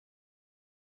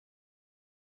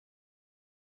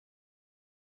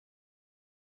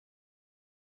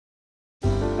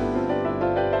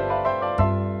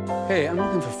Hey, I'm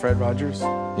looking for Fred Rogers.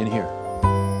 In here.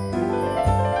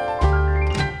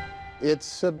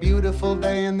 It's a beautiful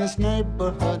day in this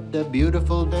neighborhood, a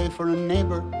beautiful day for a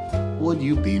neighbor. Would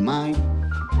you be mine?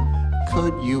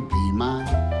 Could you be mine?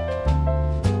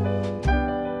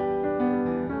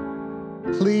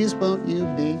 Please won't you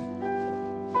be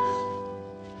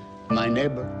my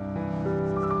neighbor?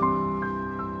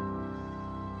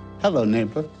 Hello,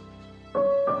 neighbor.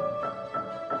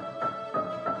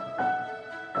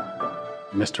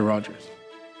 Mr. Rogers,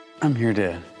 I'm here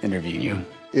to interview you.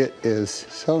 It is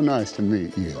so nice to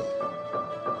meet you.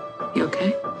 You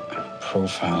okay?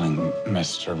 Profiling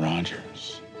Mr.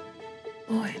 Rogers.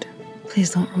 Lloyd,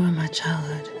 please don't ruin my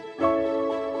childhood.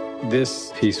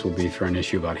 This piece will be for an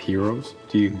issue about heroes.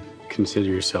 Do you consider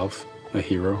yourself a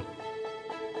hero?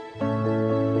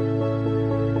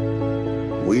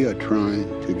 We are trying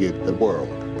to give the world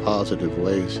positive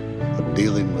ways of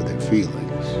dealing with their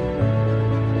feelings.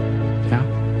 Yeah?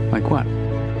 Like what?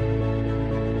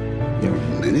 There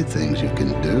are many things you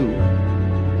can do.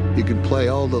 You can play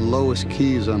all the lowest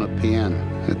keys on a piano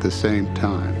at the same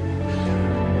time.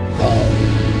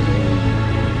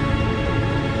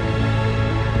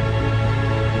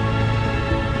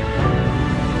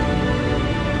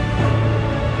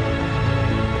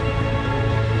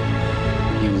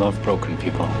 You love broken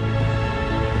people.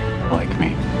 Like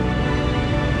me.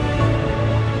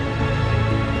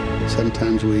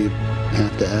 Sometimes we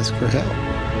have to ask for help,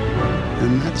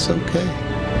 and that's okay.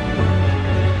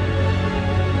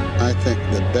 I think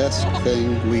the best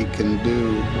thing we can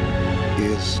do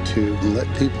is to let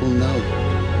people know,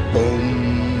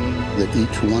 that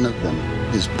each one of them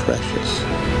is precious.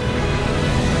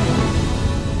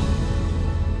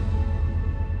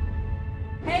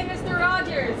 Hey, Mr.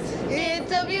 Rogers.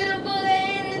 It's a beautiful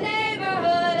day in the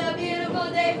neighborhood, a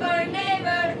beautiful day for a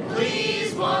neighbor.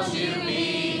 Please won't you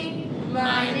be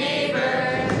my neighbor?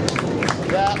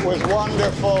 That was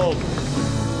wonderful.